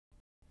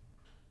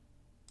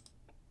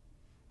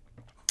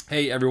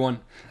Hey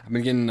everyone, I've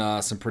been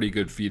getting some pretty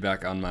good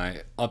feedback on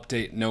my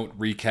update note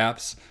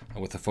recaps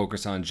with a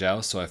focus on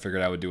Joust, so I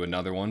figured I would do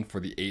another one for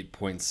the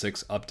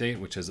 8.6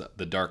 update, which is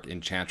the Dark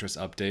Enchantress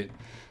update.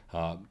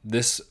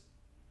 This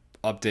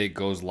update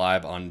goes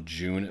live on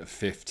June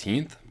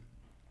 15th.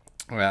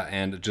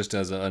 And just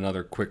as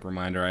another quick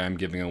reminder, I am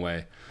giving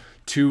away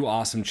 2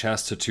 awesome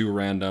chests to 2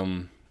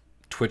 random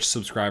Twitch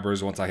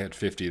subscribers once I hit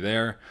 50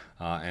 there,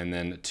 and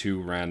then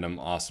 2 random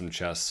awesome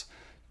chests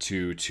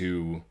to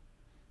 2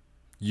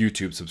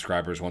 YouTube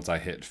subscribers once I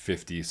hit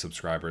 50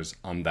 subscribers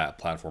on that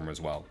platform as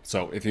well.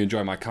 So if you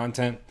enjoy my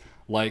content,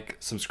 like,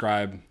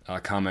 subscribe,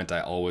 comment,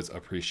 I always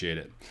appreciate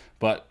it.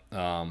 But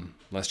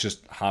let's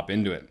just hop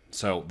into it.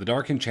 So the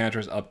Dark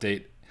Enchantress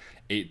update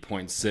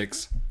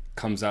 8.6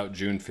 comes out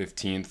June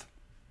 15th.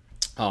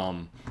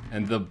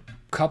 And the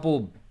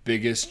couple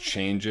biggest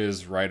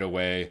changes right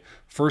away.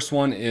 First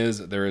one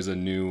is there is a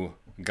new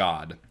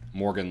god,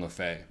 Morgan Le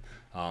Fay.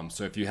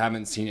 So if you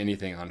haven't seen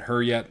anything on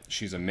her yet,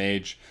 she's a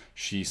mage.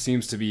 She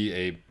seems to be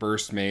a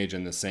burst mage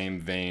in the same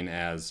vein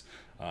as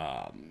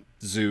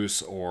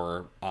Zeus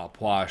or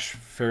Poash,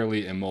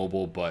 fairly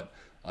immobile, but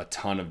a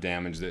ton of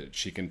damage that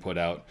she can put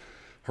out.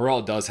 Her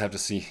ult does have to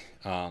see,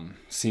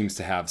 seems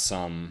to have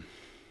some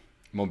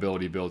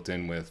mobility built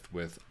in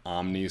with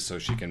Omni, so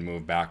she can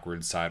move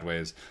backwards,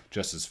 sideways,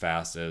 just as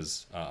fast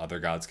as other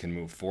gods can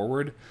move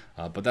forward.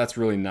 But that's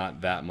really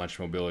not that much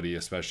mobility,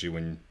 especially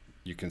when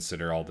you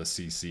consider all the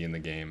CC in the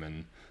game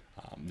and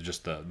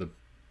just the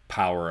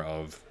power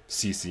of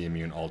CC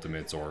immune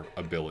ultimates or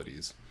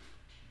abilities.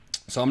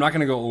 So I'm not going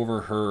to go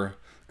over her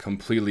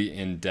completely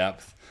in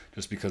depth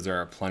just because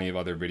there are plenty of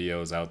other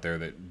videos out there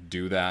that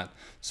do that.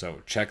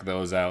 So check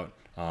those out.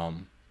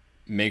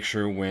 Make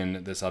sure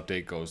when this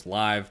update goes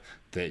live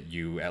that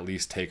you at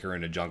least take her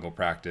into jungle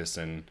practice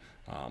and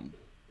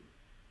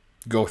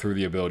go through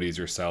the abilities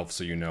yourself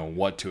so you know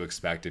what to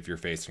expect if you're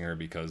facing her,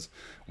 because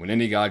when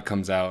any god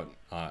comes out,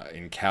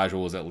 in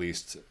casuals at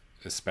least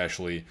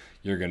especially,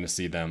 you're going to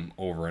see them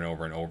over and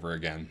over and over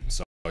again.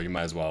 So you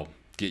might as well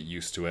get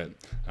used to it.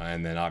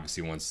 And then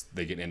obviously once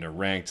they get into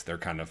ranked, they're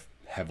kind of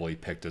heavily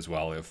picked as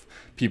well if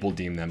people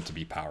deem them to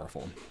be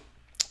powerful.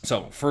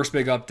 So first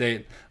big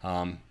update,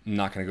 I'm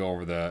not going to go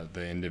over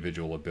the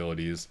individual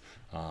abilities.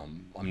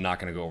 I'm not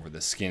going to go over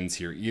the skins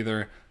here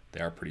either.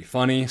 They are pretty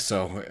funny,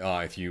 so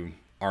if you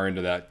are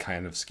into that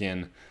kind of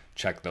skin,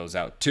 check those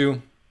out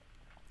too.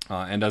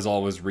 And as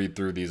always, read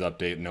through these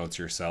update notes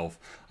yourself.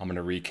 I'm going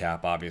to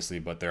recap, obviously,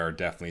 but there are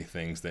definitely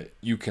things that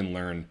you can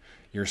learn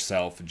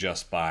yourself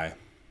just by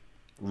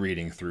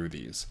reading through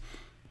these.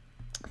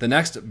 The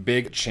next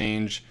big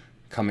change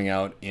coming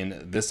out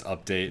in this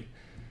update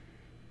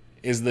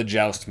is the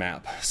Joust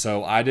map.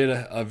 So I did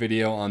a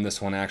video on this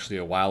one actually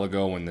a while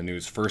ago when the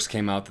news first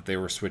came out that they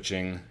were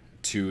switching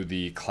to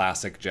the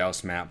classic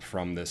Joust map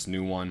from this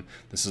new one.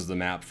 This is the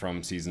map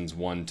from seasons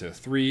 1 to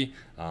 3.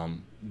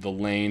 The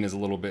lane is a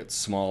little bit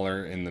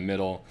smaller in the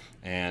middle,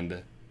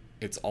 and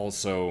it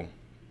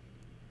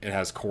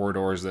has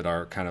corridors that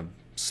are kind of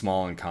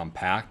small and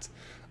compact.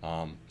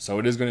 So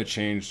it is going to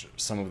change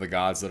some of the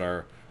gods that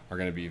are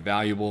going to be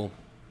valuable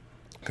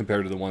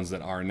compared to the ones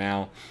that are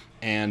now,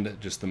 and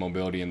just the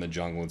mobility in the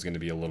jungle is going to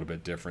be a little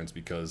bit different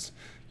because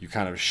you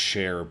kind of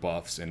share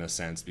buffs in a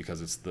sense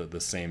because it's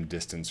the same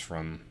distance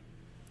from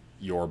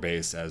your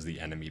base as the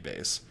enemy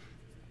base.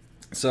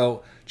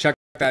 So check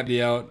that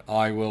video out.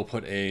 I will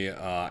put a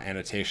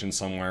annotation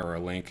somewhere or a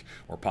link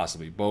or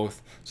possibly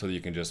both so that you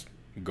can just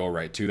go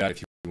right to that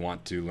if you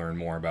want to learn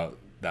more about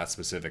that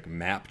specific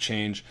map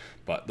change.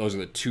 But those are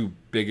the 2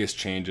 biggest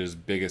changes,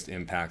 biggest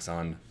impacts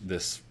on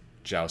this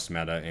Joust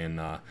meta in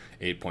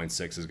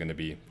 8.6 is going to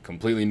be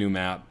completely new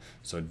map,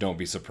 so don't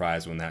be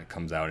surprised when that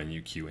comes out and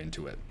you queue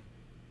into it.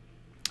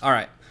 All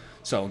right,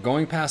 so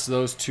going past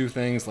those 2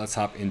 things, let's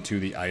hop into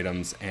the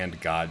items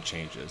and god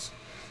changes.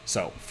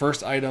 So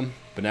first item,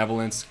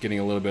 Benevolence, getting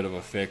a little bit of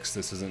a fix.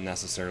 This isn't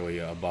necessarily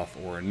a buff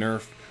or a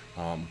nerf,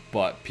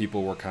 but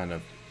people were kind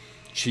of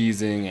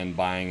cheesing and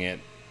buying it,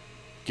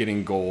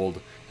 getting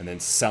gold, and then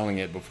selling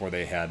it before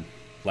they had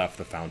left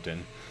the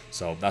fountain.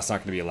 So that's not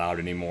going to be allowed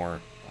anymore.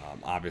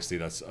 Obviously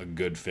that's a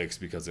good fix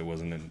because it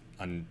wasn't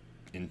an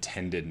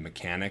unintended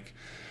mechanic.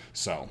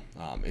 So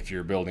if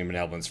you're building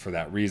Benevolence for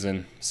that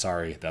reason,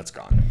 sorry, that's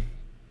gone.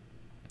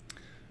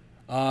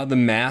 The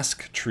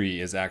mask tree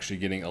is actually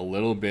getting a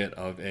little bit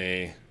of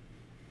a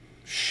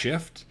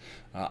shift.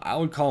 I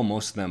would call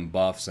most of them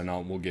buffs, and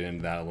we'll get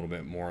into that a little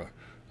bit more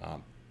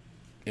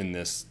in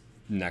this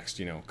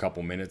next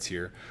couple minutes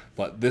here.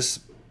 But this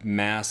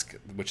mask,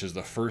 which is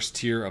the first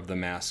tier of the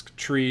mask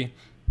tree,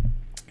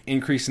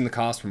 increasing the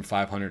cost from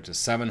 500 to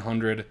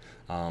 700,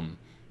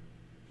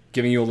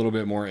 giving you a little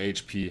bit more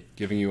HP,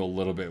 giving you a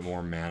little bit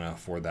more mana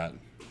for that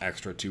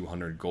extra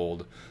 200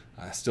 gold.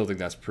 I still think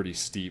that's pretty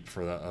steep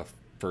for a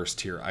first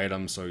tier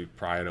item, so you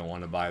probably don't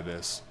want to buy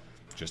this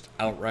just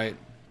outright.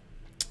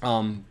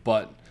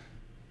 But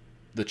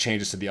the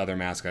changes to the other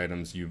mask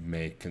items, you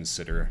may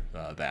consider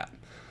that.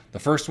 The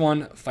first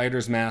one,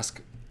 Fighter's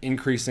Mask,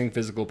 increasing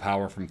physical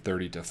power from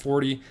 30 to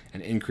 40,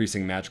 and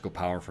increasing magical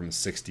power from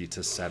 60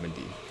 to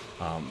 70.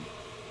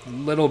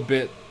 Little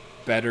bit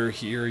better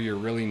here. You're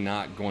really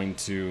not going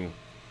to,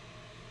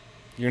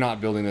 you're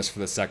not building this for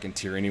the second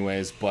tier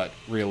anyways, but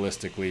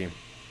realistically,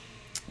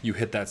 you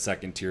hit that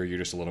second tier, you're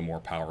just a little more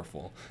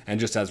powerful. And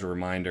just as a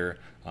reminder,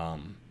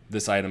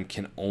 this item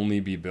can only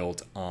be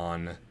built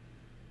on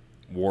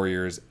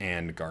warriors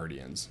and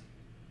guardians.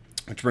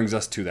 Which brings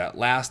us to that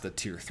last, the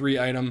tier 3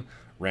 item,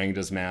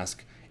 Rangda's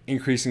Mask,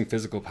 increasing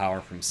physical power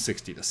from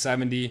 60 to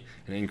 70,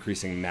 and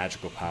increasing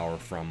magical power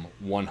from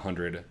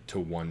 100 to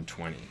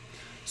 120.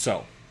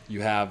 So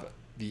you have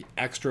the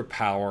extra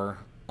power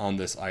on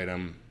this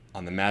item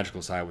on the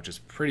magical side, which is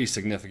pretty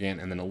significant,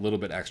 and then a little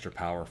bit extra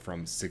power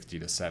from 60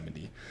 to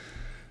 70.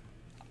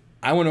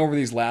 I went over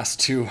these last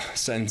two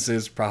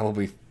sentences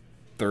probably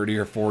 30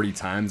 or 40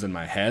 times in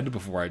my head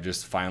before I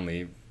just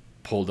finally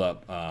pulled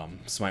up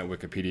Smite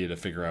Wikipedia to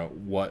figure out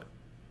what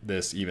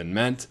this even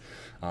meant.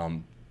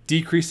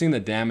 Decreasing the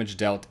damage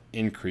dealt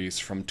increase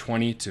from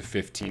 20 to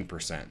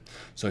 15%.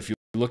 So if you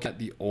look at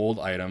the old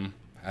item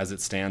as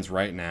it stands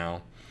right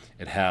now,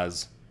 it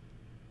has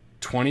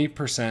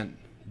 20%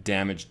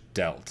 damage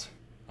dealt.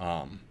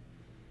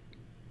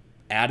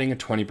 Adding a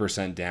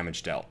 20%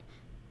 damage dealt.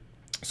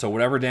 So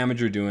whatever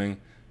damage you're doing,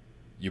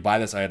 you buy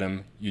this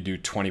item, you do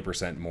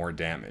 20% more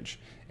damage.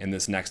 In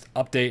this next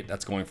update,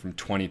 that's going from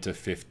 20 to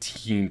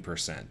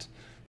 15%.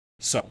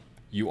 So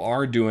you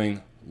are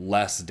doing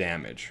less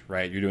damage,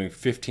 right? You're doing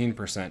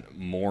 15%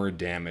 more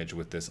damage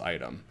with this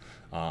item.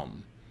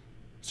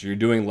 So you're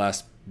doing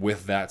less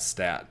with that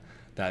stat.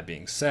 That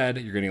being said,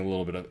 you're getting a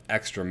little bit of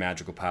extra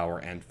magical power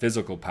and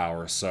physical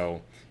power.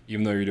 So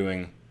even though you're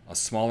doing a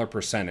smaller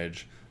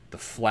percentage, the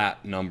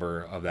flat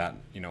number of that,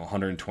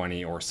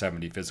 120 or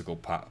 70 physical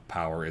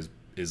power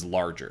is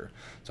larger.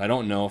 So I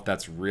don't know if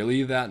that's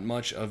really that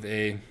much of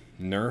a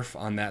nerf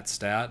on that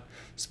stat.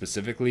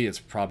 Specifically, it's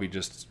probably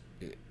just,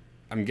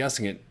 I'm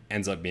guessing it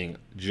ends up being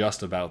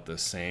just about the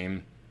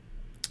same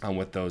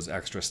with those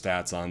extra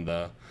stats on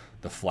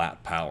the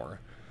flat power.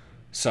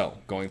 So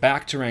going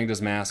back to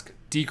Rangda's Mask,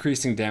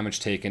 decreasing damage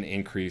taken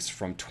increase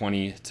from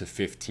 20 to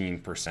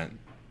 15%.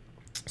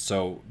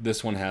 So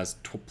this one has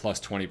plus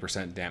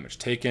 20% damage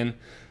taken.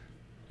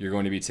 You're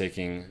going to be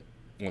taking,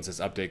 once this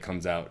update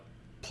comes out,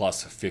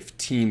 plus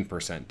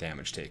 15%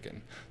 damage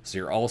taken. So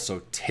you're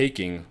also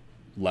taking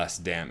less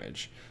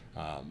damage.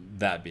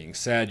 That being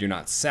said, you're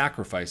not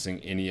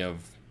sacrificing any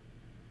of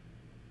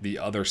the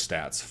other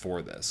stats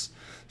for this.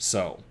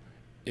 So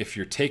if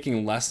you're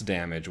taking less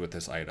damage with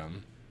this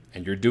item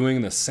and you're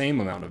doing the same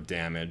amount of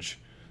damage,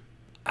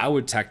 I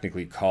would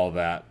technically call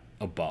that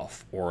a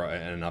buff or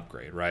an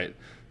upgrade, right?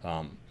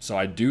 So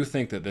I do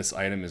think that this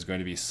item is going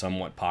to be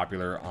somewhat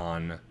popular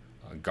on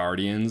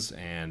Guardians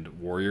and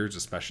Warriors,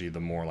 especially the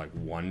more like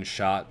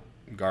one-shot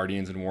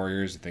Guardians and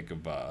Warriors. You think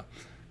of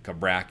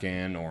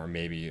Kabrakan or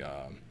maybe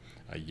a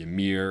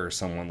Ymir or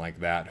someone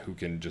like that who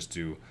can just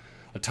do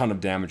a ton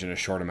of damage in a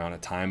short amount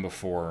of time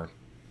before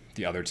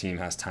the other team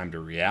has time to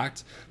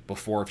react.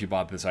 Before, if you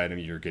bought this item,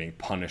 you're getting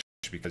punished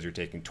because you're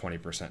taking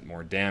 20%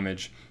 more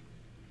damage.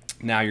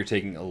 Now you're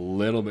taking a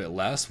little bit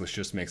less, which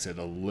just makes it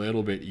a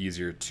little bit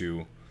easier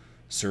to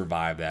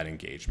survive that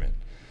engagement.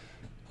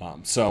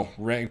 So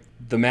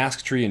the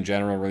mask tree in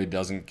general really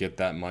doesn't get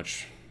that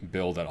much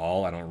build at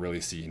all. I don't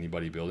really see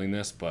anybody building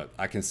this, but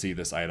I can see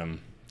this item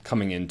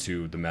coming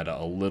into the meta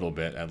a little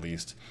bit, at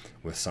least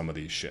with some of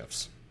these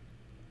shifts.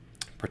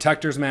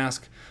 Protector's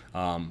Mask,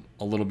 a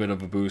little bit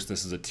of a boost.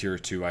 This is a tier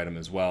 2 item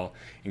as well,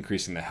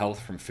 increasing the health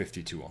from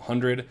 50 to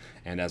 100.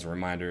 And as a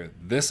reminder,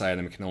 this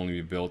item can only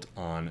be built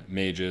on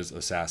mages,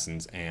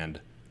 assassins, and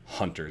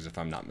hunters, if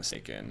I'm not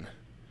mistaken.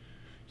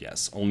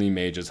 Yes, only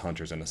mages,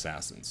 hunters, and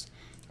assassins.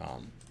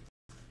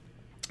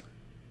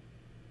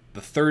 The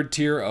third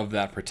tier of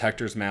that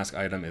Protector's Mask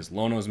item is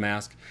Lono's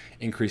Mask,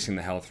 increasing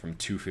the health from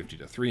 250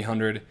 to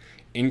 300,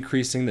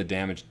 increasing the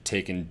damage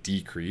taken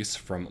decrease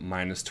from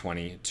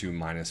 -20 to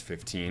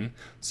 -15.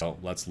 So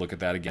let's look at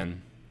that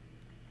again.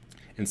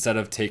 Instead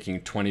of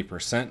taking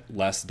 20%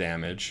 less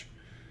damage,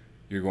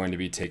 you're going to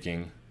be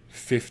taking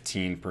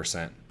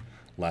 15%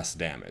 less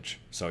damage.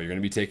 So you're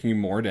going to be taking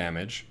more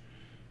damage.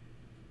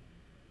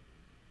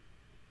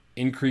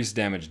 Increased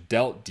damage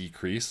dealt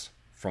decrease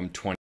from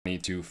 20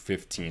 to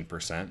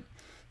 15%.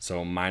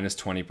 So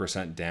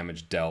 -20%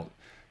 damage dealt.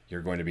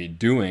 You're going to be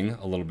doing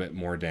a little bit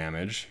more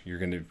damage. Your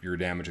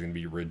damage is going to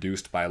be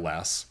reduced by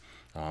less.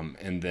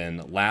 And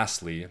then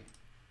lastly,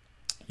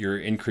 your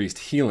increased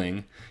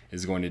healing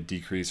is going to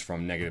decrease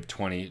from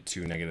 -20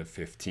 to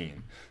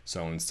 -15.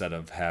 So instead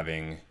of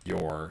having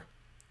your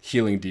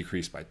healing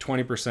decrease by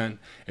 20%,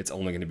 it's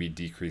only going to be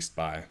decreased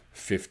by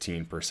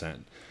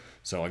 15%.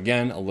 So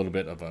again, a little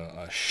bit of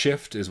a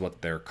shift is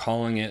what they're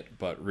calling it,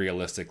 but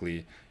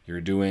realistically, you're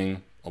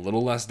doing a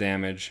little less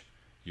damage,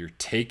 you're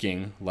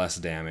taking less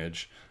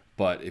damage,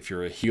 but if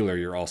you're a healer,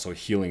 you're also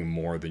healing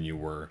more than you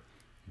were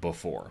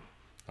before.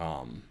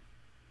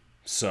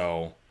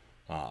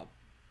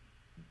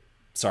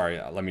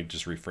 Sorry, let me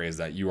just rephrase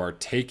that. You are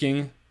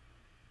taking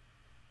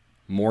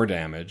more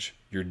damage,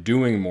 you're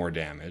doing more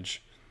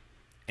damage,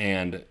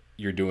 and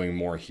you're doing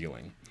more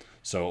healing.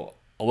 So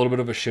a little bit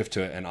of a shift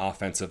to an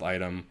offensive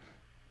item.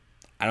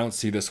 I don't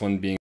see this one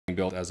being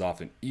built as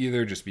often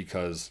either, just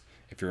because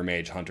if you're a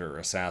mage, hunter, or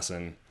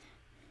assassin,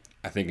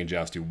 I think in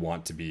Joust you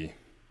want to be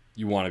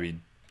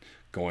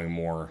going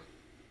more,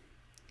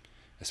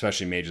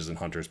 especially mages and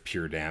hunters,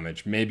 pure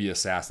damage. Maybe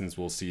assassins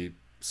will see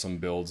some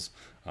builds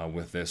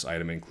with this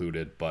item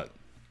included, but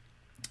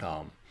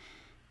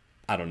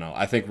I don't know.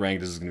 I think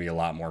ranked is going to be a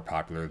lot more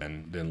popular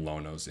than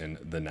Lonos in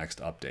the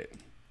next update.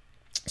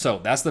 So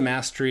that's the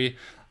mastery.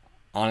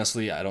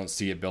 Honestly, I don't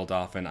see it built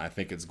often. I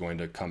think it's going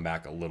to come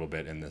back a little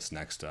bit in this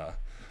next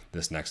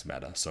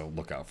meta, so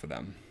look out for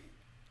them.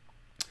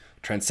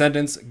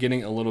 Transcendence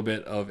getting a little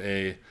bit of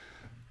a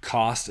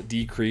cost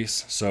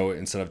decrease. So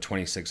instead of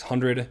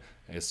 2,600,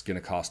 it's going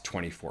to cost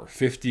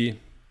 2,450.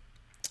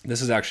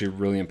 This is actually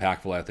really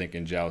impactful, I think,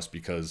 in Joust,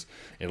 because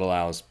it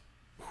allows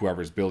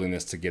whoever's building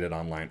this to get it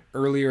online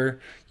earlier.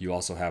 You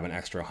also have an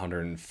extra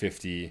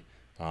 150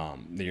 that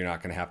you're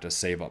not going to have to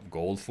save up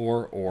gold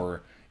for,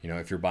 or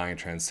if you're buying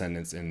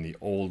Transcendence in the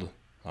old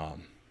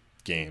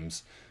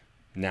games,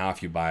 now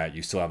if you buy it,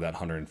 you still have that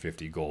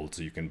 150 gold,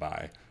 so you can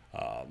buy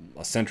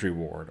a sentry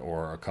ward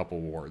or a couple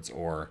wards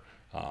or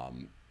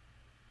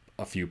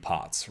a few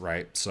pots,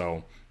 right?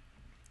 So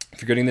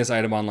if you're getting this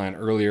item online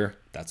earlier,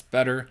 that's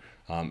better,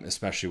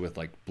 especially with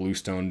like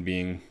Bluestone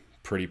being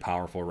pretty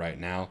powerful right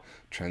now.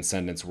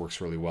 Transcendence works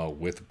really well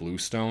with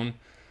Bluestone.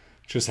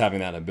 Just having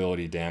that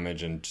ability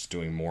damage and just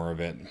doing more of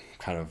it,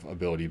 kind of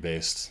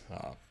ability-based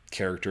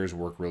characters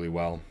work really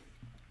well.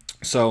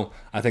 So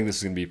I think this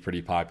is going to be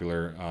pretty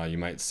popular. You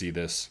might see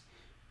this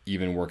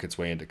even work its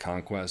way into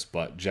Conquest,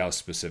 but Joust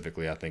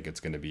specifically, I think it's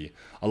going to be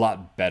a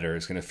lot better.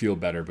 It's going to feel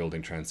better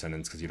building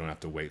Transcendence because you don't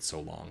have to wait so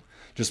long.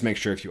 Just make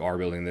sure if you are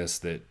building this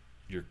that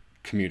you're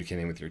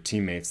communicating with your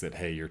teammates that,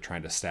 hey, you're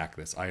trying to stack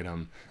this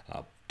item.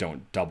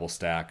 Don't double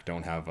stack.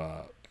 Don't have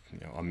a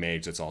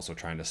mage that's also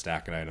trying to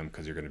stack an item,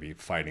 because you're going to be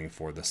fighting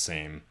for the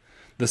same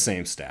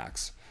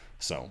stacks.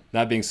 So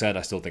that being said,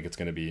 I still think it's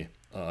going to be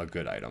a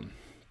good item.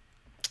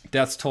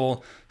 Death's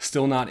Toll,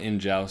 still not in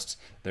Joust.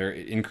 They're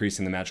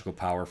increasing the magical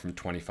power from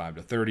 25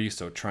 to 30,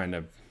 so trying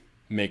to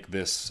make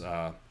this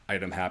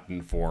item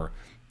happen for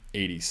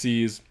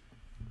ADCs.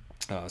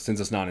 Since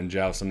it's not in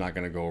Joust, I'm not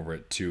going to go over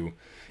it too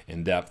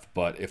in depth,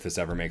 but if this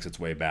ever makes its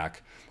way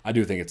back, I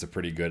do think it's a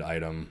pretty good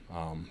item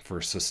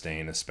for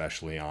sustain,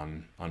 especially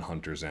on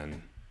hunters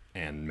and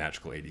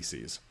magical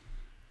ADCs.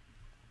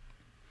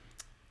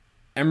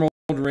 Emerald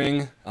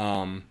Ring.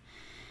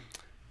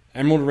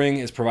 Emerald Ring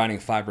is providing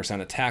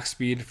 5% attack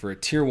speed for a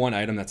tier 1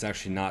 item. That's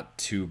actually not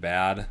too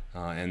bad.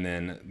 And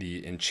then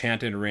the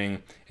Enchanted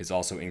Ring is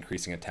also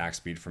increasing attack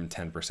speed from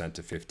 10%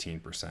 to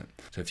 15%.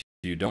 So if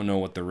you don't know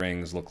what the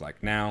rings look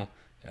like now,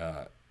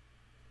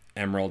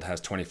 Emerald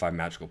has 25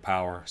 magical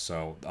power.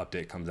 So the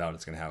update comes out,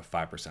 it's going to have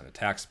 5%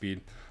 attack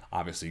speed.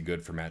 Obviously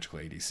good for magical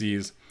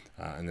ADCs.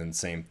 And then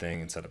same thing,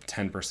 instead of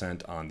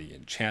 10% on the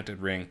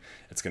Enchanted Ring,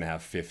 it's going to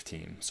have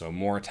 15. So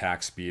more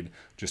attack speed,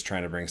 just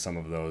trying to bring some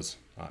of those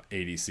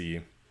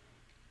ADC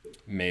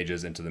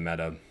mages into the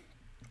meta.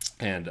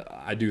 And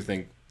I do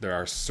think there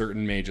are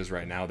certain mages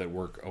right now that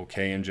work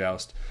okay in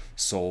Joust.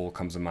 Soul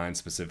comes to mind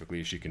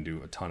specifically. She can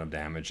do a ton of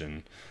damage,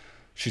 and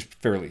she's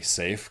fairly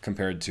safe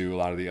compared to a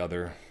lot of the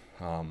other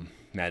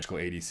magical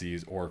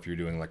ADCs. Or if you're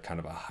doing like kind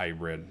of a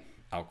hybrid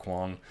Ao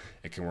Kuang,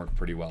 it can work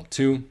pretty well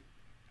too.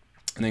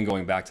 And then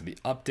going back to the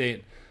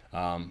update,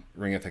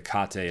 Ring of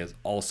Hecate is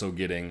also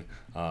getting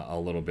a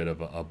little bit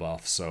of a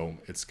buff. So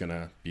it's going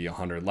to be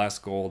 100 less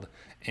gold,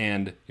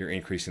 and you're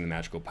increasing the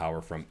magical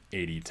power from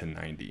 80 to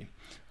 90.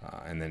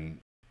 And then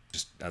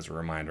just as a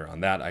reminder on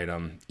that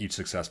item, each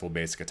successful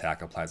basic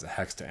attack applies a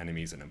hex to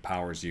enemies and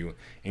empowers you,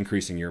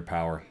 increasing your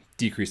power,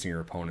 decreasing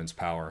your opponent's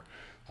power.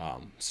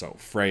 So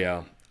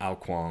Freya, Ao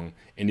Kuang,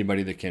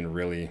 anybody that can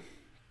really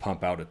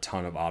pump out a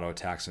ton of auto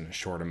attacks in a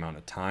short amount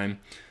of time,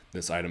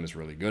 this item is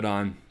really good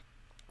on.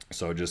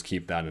 So just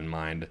keep that in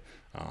mind.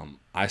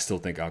 I still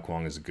think Ao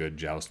Kuang is a good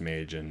Joust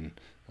mage, and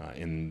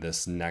in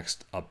this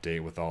next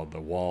update with all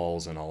the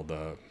walls and all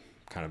the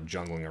kind of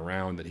jungling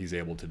around that he's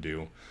able to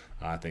do,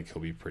 I think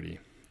he'll be pretty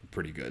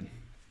good.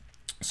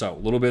 So a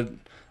little bit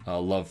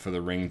love for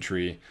the ring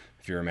tree.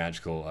 If you're a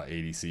magical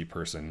ADC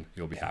person,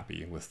 you'll be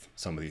happy with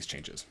some of these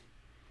changes.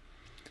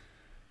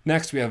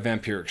 Next, we have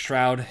Vampiric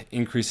Shroud,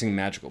 increasing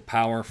magical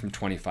power from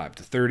 25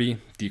 to 30,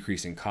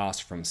 decreasing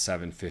cost from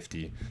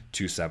 750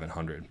 to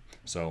 700.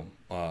 So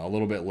a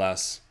little bit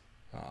less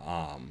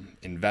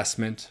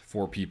investment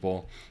for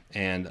people,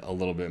 and a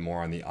little bit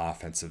more on the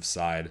offensive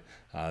side.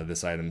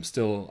 This item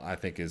still, I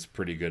think, is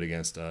pretty good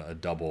against a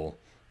double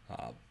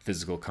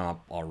physical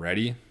comp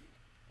already,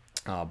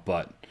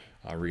 but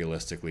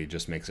realistically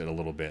just makes it a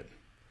little bit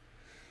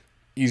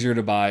easier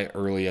to buy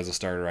early as a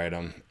starter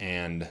item,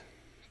 and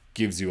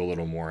gives you a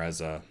little more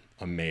as a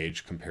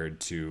mage compared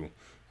to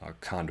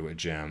Conduit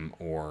Gem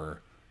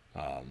or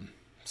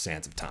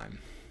Sands of Time.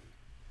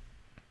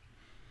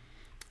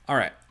 All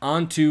right,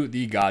 on to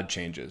the god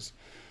changes.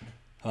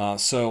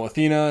 So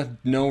Athena,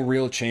 no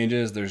real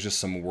changes. There's just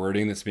some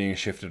wording that's being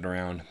shifted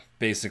around.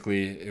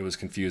 Basically, it was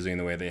confusing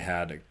the way they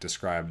had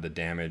described the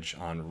damage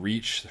on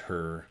Reach,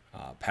 her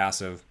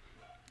passive.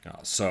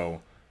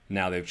 So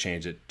now they've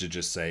changed it to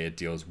just say it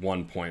deals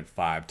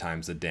 1.5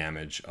 times the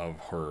damage of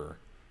her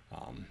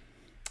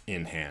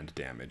in-hand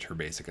damage, her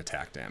basic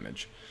attack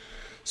damage.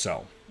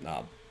 So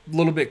a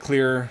little bit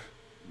clearer,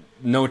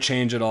 no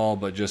change at all,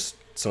 but just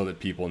so that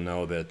people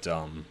know that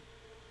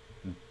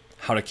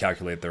how to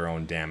calculate their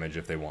own damage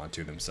if they want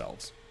to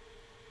themselves.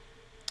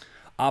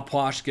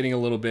 Opwash getting a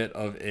little bit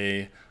of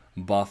a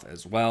buff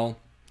as well,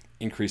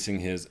 increasing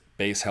his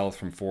base health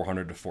from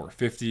 400 to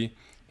 450,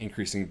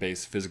 increasing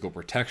base physical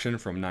protection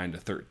from 9 to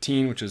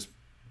 13, which is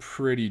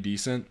pretty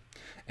decent,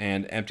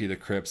 and Empty the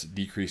Crypts,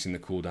 decreasing the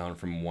cooldown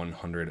from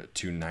 100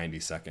 to 90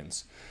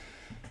 seconds.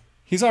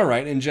 He's all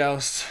right in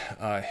Joust.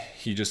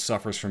 He just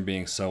suffers from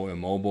being so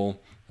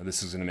immobile.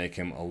 This is going to make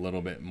him a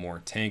little bit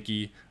more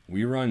tanky.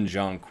 We run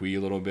Zhongqi a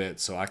little bit,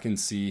 so I can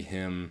see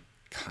him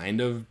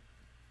kind of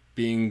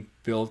being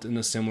built in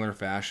a similar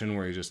fashion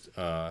where he's just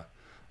a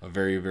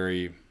very,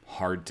 very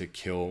hard to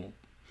kill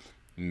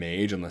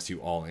mage unless you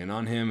all in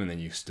on him, and then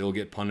you still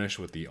get punished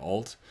with the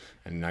ult,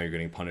 and now you're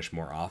getting punished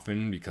more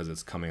often because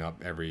it's coming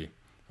up every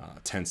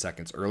 10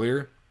 seconds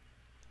earlier.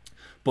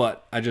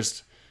 But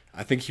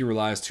I think he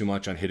relies too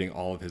much on hitting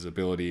all of his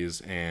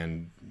abilities,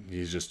 and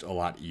he's just a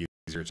lot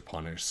easier to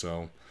punish.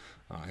 So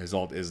his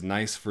ult is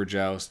nice for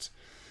Joust.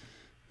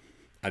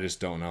 I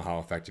just don't know how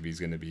effective he's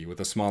going to be. With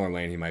a smaller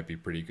lane, he might be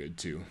pretty good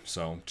too.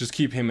 So just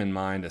keep him in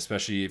mind,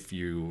 especially if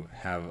you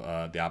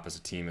have the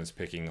opposite team is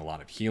picking a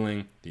lot of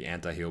healing. The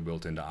anti-heal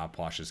built into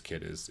Opwash's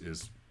kit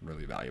is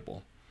really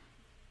valuable.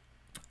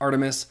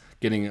 Artemis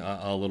getting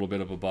a little bit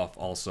of a buff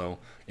also,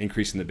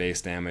 increasing the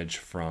base damage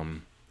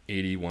from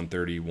 80,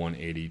 130,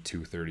 180,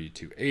 230,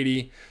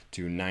 280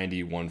 to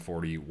 90,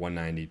 140,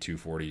 190,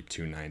 240,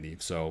 290.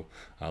 So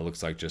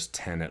looks like just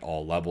 10 at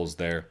all levels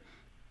there.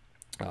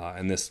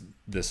 And this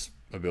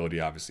ability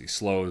obviously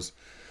slows.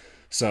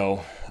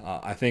 So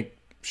I think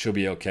she'll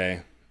be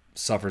okay.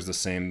 Suffers the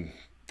same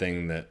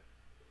thing that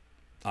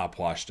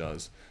Opwash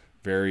does.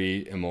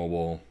 Very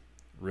immobile,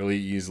 really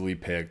easily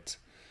picked.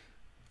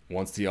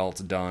 Once the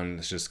ult's done,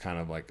 it's just kind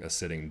of like a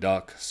sitting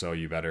duck. So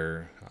you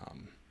better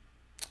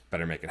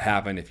make it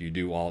happen if you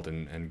do ult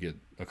and get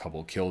a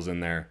couple kills in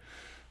there.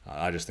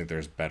 I just think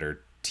there's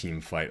better team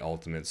fight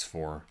ultimates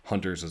for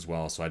hunters as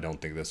well. So I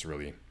don't think this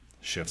really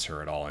shifts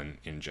her at all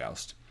in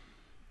Joust.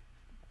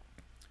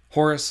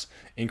 Horus,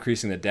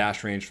 increasing the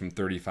dash range from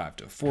 35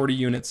 to 40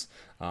 units.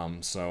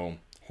 So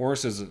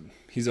Horus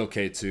he's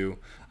okay too.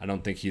 I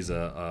don't think he's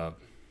a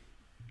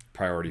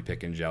priority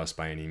pick in Joust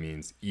by any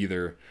means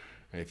either.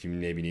 If you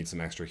maybe need some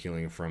extra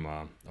healing from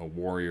a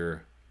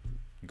warrior,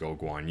 go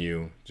Guan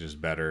Yu, just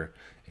better.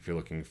 If you're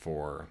looking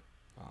for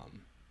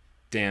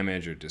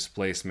damage or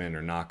displacement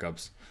or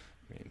knockups,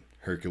 I mean,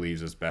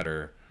 Hercules is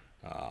better.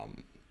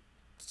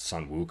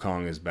 Sun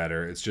Wukong is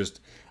better. It's just,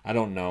 I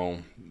don't know.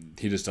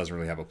 He just doesn't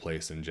really have a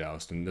place in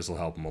Joust, and this will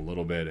help him a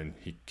little bit, and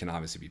he can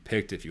obviously be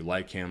picked if you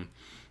like him,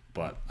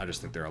 but I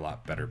just think there are a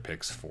lot better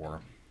picks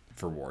for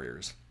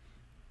warriors.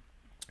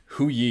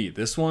 Hu Yi,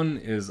 this one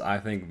is, I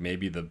think,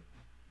 maybe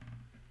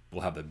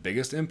will have the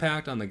biggest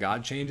impact on the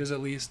god changes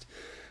at least.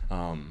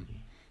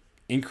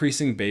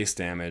 Increasing base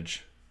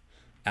damage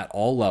at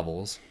all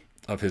levels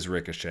of his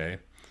ricochet,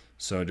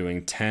 so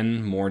doing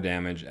 10 more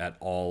damage at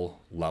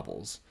all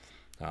levels.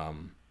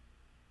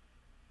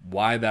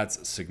 Why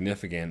that's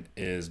significant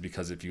is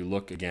because if you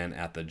look again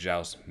at the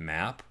Joust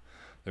map,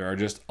 there are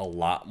just a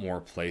lot more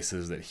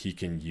places that he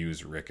can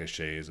use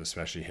ricochets,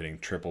 especially hitting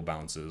triple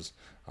bounces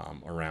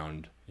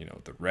around,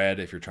 the red.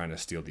 If you're trying to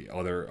steal the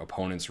other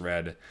opponent's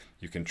red,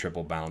 you can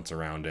triple bounce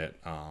around it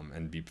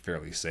and be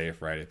fairly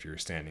safe, right? If you're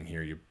standing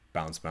here, you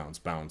bounce, bounce,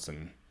 bounce,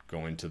 and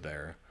go into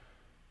their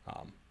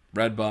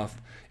red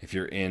buff. If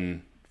you're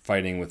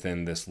fighting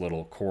within this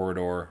little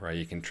corridor, right,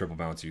 you can triple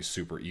bounce you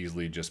super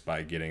easily just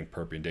by getting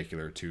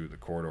perpendicular to the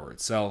corridor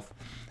itself,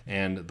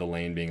 and the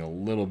lane being a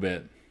little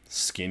bit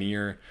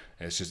skinnier,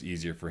 it's just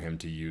easier for him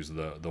to use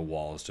the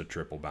walls to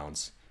triple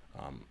bounce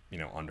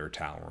under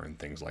tower and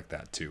things like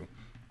that too.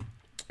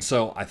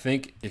 So I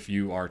think if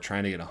you are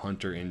trying to get a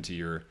hunter into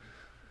your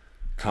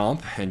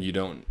comp and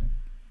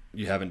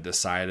you haven't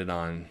decided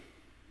on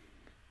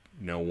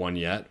one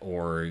yet,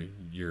 or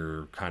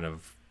you're kind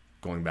of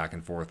going back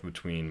and forth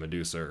between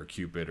Medusa or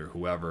Cupid or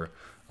whoever,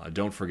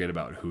 don't forget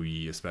about Hu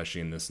Yi,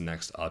 especially in this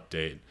next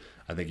update.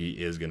 I think he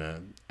is going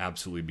to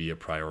absolutely be a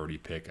priority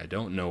pick. I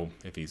don't know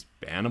if he's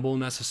bannable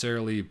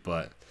necessarily,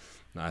 but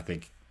I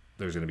think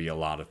there's going to be a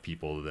lot of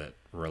people that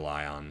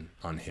rely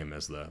on him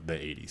as the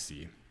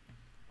ADC.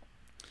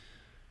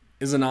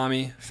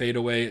 Izanami, Fade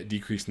Away,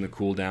 decreasing the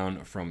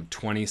cooldown from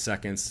 20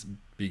 seconds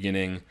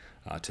beginning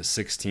to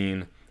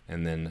 16,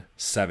 and then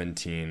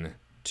 17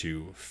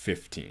 to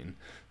 15.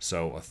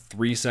 So a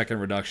 3-second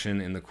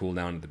reduction in the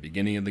cooldown at the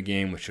beginning of the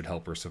game, which should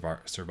help her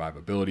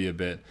survivability a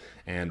bit,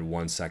 and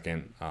 1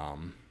 second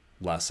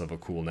less of a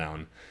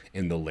cooldown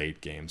in the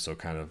late game. So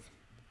kind of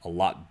a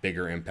lot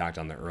bigger impact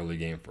on the early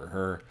game for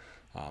her.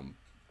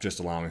 just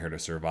allowing her to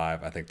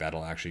survive. I think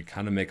that'll actually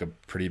kind of make a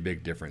pretty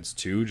big difference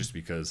too, just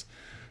because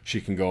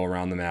she can go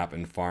around the map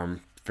and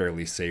farm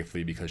fairly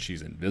safely because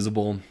she's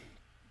invisible.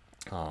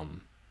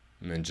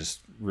 And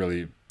just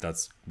really,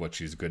 that's what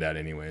she's good at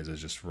anyways, is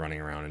just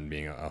running around and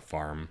being a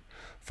farm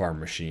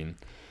machine.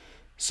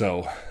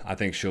 So I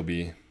think she'll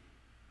be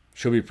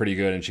pretty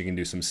good, and she can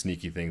do some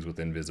sneaky things with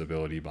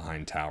invisibility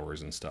behind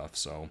towers and stuff.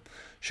 So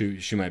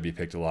she might be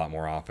picked a lot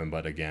more often,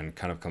 but again,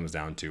 kind of comes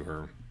down to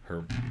her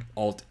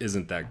ult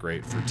isn't that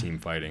great for team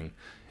fighting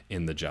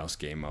in the Joust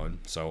game mode.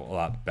 So a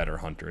lot better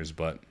hunters,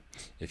 but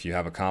if you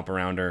have a comp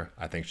around her,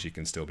 I think she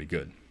can still be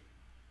good.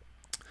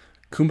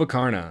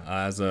 Kumbhakarna,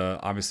 as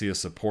obviously a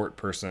support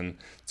person,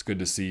 it's good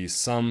to see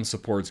some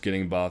supports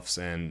getting buffs,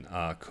 and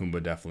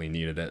Kumbha definitely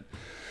needed it.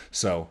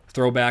 So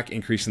throwback,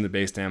 increasing the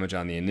base damage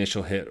on the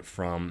initial hit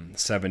from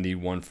 70,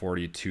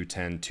 140,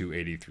 210,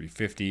 280,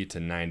 350 to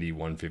 90,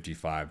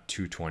 155,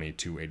 220,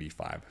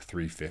 285,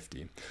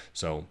 350.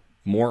 So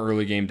more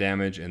early game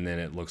damage, and then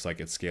it looks like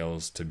it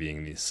scales to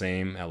being the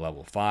same at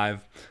level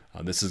 5.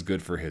 This is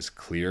good for his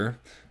clear,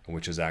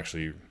 which is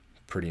actually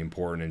pretty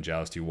important in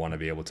Joust. You want to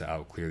be able to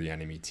outclear the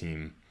enemy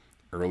team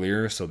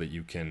earlier so that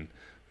you can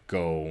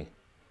go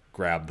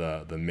grab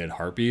the mid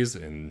harpies,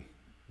 and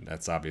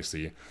that's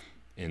obviously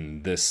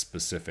in this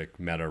specific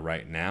meta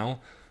right now.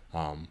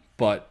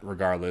 But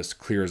regardless,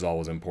 clear is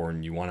always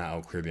important. You want to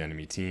outclear the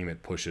enemy team.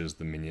 It pushes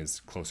the minions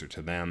closer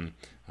to them.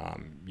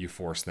 You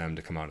force them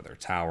to come out of their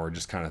tower,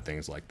 just kind of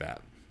things like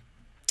that.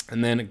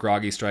 And then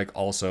Groggy Strike,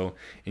 also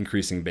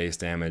increasing base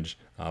damage,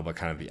 but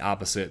kind of the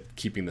opposite,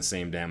 keeping the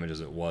same damage as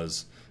it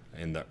was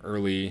in the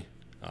early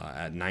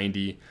at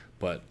 90,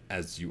 but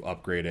as you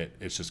upgrade it,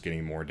 it's just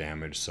getting more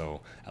damage.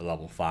 So at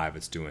level 5,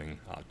 it's doing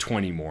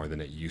 20 more than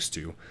it used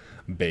to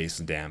base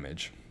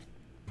damage.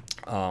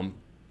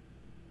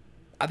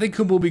 I think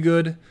Kumbha will be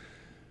good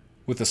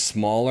with a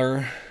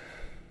smaller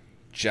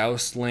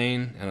Joust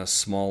lane and a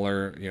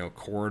smaller,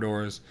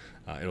 corridors.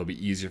 It'll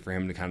be easier for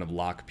him to kind of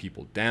lock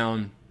people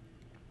down,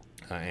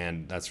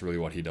 and that's really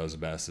what he does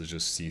best, is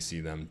just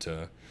CC them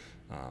to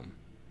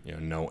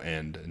no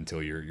end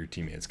until your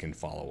teammates can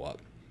follow up.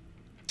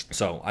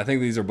 So I think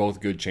these are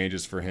both good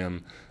changes for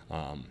him.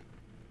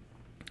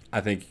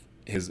 I think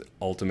his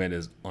ultimate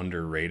is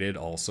underrated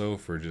also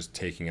for just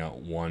taking out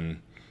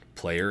one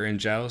player in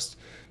Joust,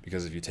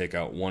 because if you take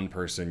out one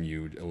person,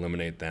 you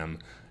eliminate them.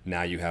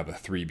 Now you have a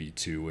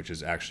 3v2, which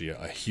is actually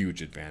a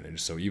huge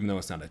advantage. So even though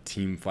it's not a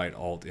team fight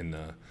ult in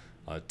the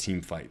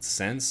team fight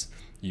sense,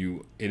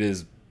 it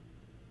is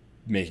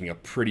making a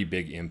pretty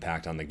big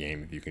impact on the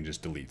game if you can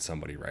just delete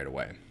somebody right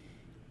away.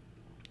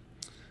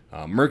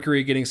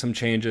 Mercury getting some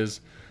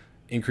changes,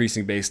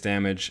 increasing base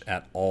damage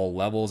at all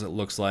levels, it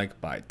looks like,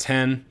 by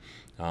 10.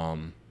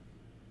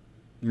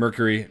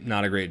 Mercury,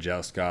 not a great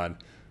Joust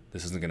god.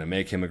 This isn't going to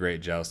make him a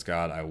great Joust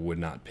god. I would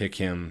not pick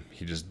him.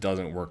 He just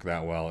doesn't work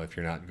that well if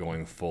you're not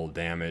going full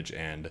damage,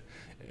 and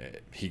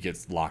he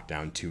gets locked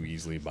down too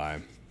easily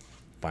by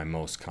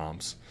most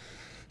comps.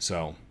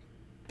 So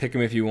pick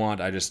him if you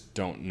want. I just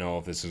don't know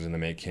if this is going to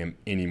make him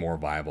any more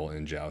viable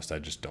in Joust. I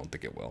just don't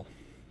think it will.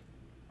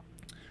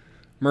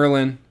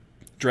 Merlin,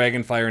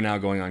 Dragonfire now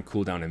going on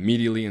cooldown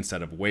immediately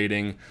instead of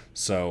waiting.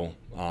 So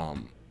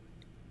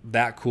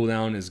that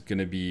cooldown is going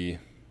to be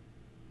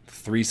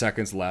 3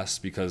 seconds less,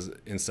 because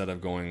instead of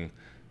going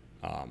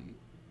on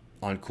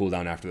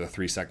cooldown after the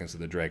 3 seconds that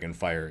the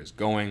Dragonfire is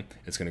going,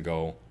 it's going to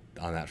go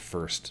on that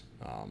first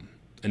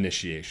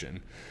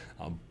initiation.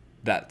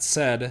 That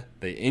said,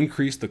 they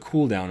increased the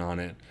cooldown on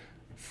it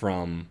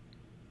from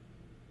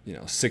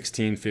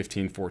 16,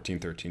 15, 14,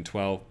 13,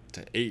 12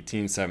 to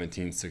 18,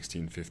 17,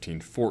 16,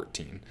 15,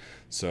 14.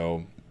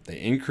 So they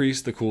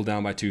increased the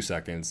cooldown by 2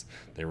 seconds.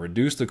 They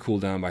reduced the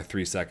cooldown by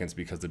 3 seconds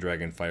because the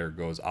Dragonfire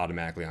goes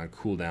automatically on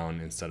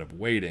cooldown instead of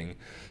waiting.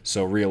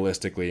 So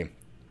realistically,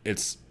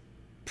 it's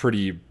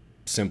pretty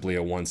simply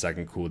a 1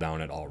 second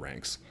cooldown at all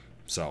ranks.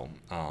 So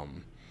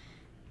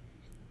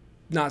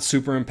not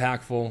super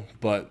impactful,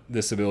 but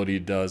this ability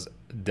does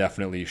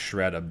definitely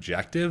shred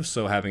objectives.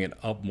 So having it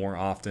up more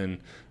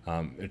often,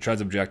 it shreds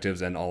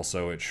objectives, and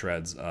also it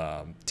shreds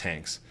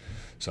tanks.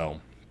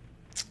 So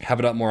have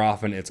it up more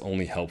often, it's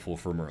only helpful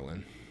for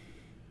Merlin.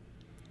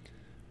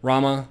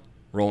 Rama,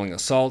 Rolling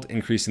Assault,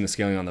 increasing the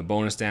scaling on the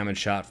bonus damage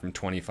shot from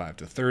 25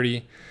 to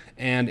 30,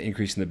 and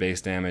increasing the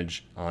base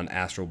damage on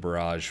Astral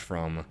Barrage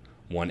from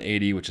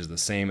 180, which is the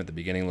same at the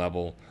beginning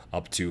level,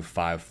 up to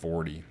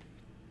 540.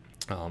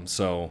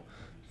 So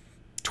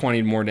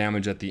 20 more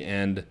damage at the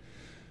end.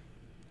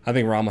 I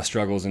think Rama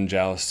struggles in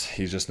Joust.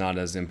 He's just not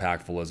as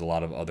impactful as a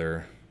lot of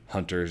other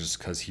hunters,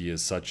 because he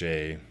is such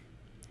a...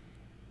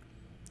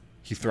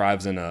 He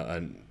thrives in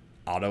an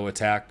auto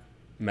attack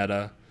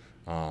meta.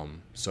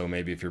 So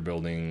maybe if you're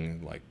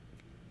building like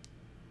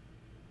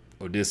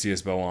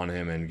Odysseus bow on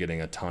him and getting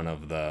a ton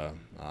of the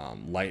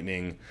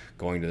lightning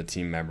going to the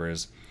team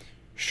members,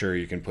 sure,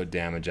 you can put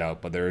damage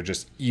out, but there are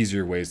just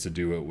easier ways to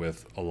do it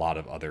with a lot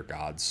of other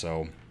gods.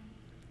 So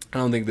I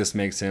don't think this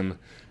makes him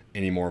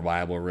any more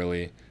viable,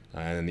 really.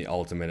 And then the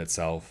ultimate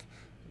itself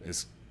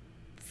is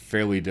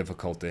fairly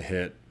difficult to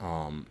hit,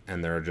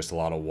 and there are just a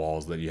lot of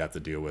walls that you have to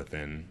deal with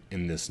in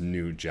this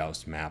new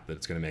Joust map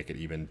that's going to make it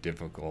even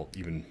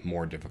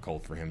more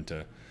difficult for him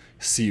to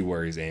see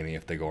where he's aiming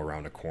if they go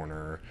around a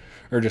corner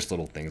or just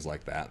little things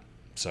like that.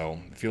 So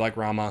if you like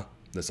Rama,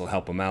 this will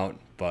help him out,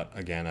 but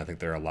again, I think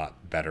there are a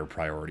lot better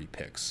priority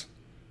picks.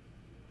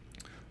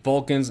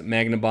 Vulcan's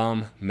Magma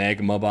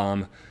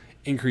Bomb,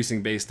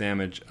 increasing base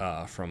damage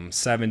from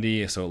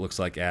 70, so it looks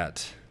like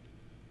at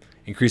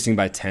increasing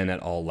by 10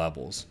 at all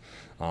levels.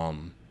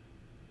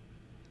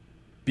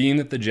 Being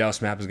that the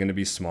Joust map is going to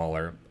be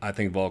smaller, I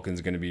think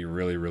Vulcan's going to be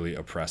really, really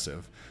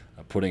oppressive.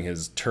 Putting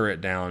his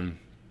turret down,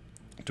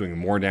 doing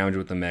more damage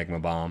with the Magma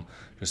Bomb,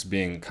 just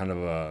being kind of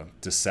a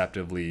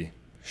deceptively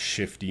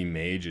shifty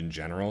mage in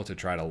general to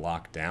try to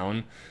lock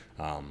down.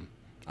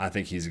 I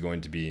think he's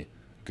going to be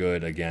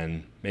good.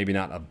 Again, maybe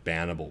not a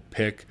bannable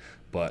pick,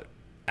 but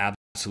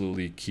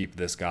absolutely keep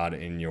this god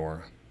in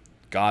your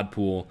god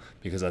pool,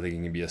 because I think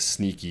he can be a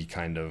sneaky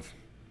kind of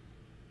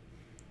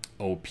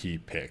OP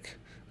pick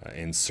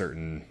in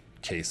certain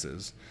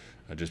cases,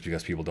 just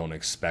because people don't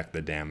expect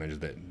the damage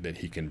that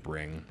he can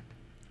bring.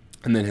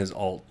 And then his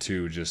ult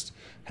too, just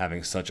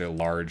having such a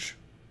large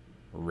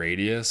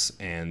radius,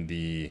 and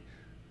the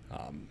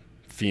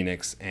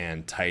Phoenix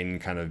and Titan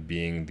kind of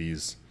being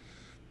these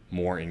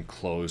more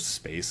enclosed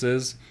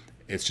spaces,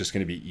 it's just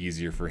going to be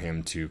easier for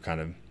him to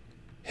kind of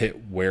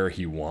hit where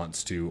he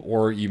wants to,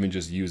 or even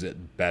just use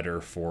it better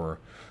for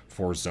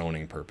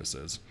zoning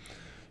purposes.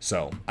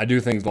 So I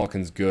do think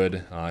Vulcan's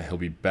good. He'll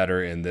be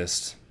better in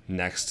this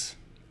next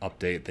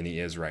update than he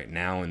is right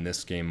now in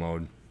this game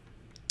mode.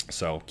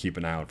 So keep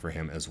an eye out for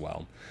him as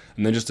well.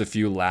 And then just a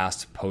few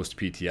last post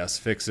PTS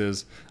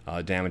fixes.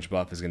 Damage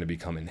buff is going to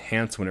become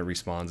enhanced when it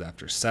respawns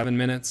after 7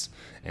 minutes.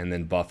 And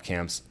then buff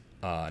camps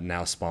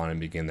now spawn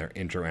and begin their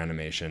intro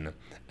animation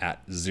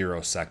at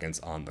 0 seconds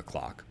on the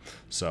clock.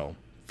 So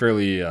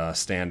fairly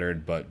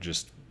standard, but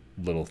just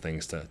little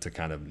things to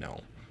kind of know.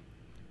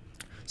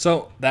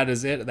 So that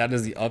is it. That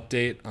is the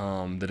update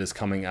that is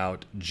coming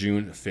out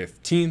June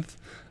 15th.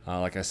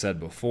 Like I said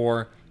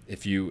before,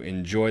 if you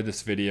enjoyed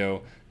this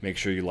video, make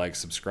sure you like,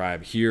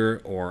 subscribe here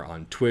or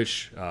on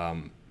Twitch.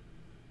 I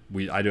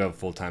do have a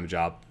full-time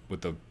job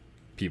with the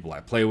people I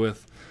play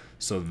with,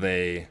 so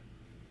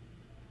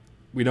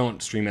we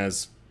don't stream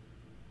as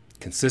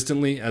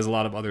consistently as a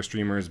lot of other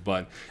streamers,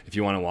 but if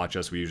you want to watch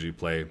us, we usually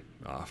play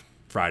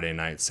Friday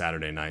nights,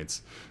 Saturday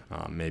nights,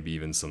 maybe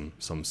even some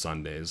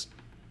Sundays.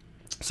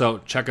 So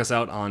check us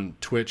out on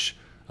Twitch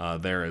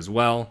there as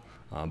well.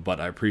 But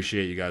I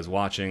appreciate you guys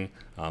watching.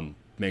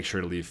 Make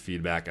sure to leave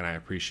feedback, and I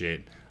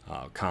appreciate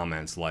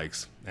comments,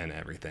 likes, and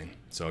everything.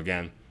 So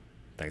again,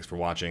 thanks for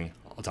watching.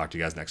 I'll talk to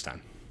you guys next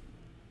time.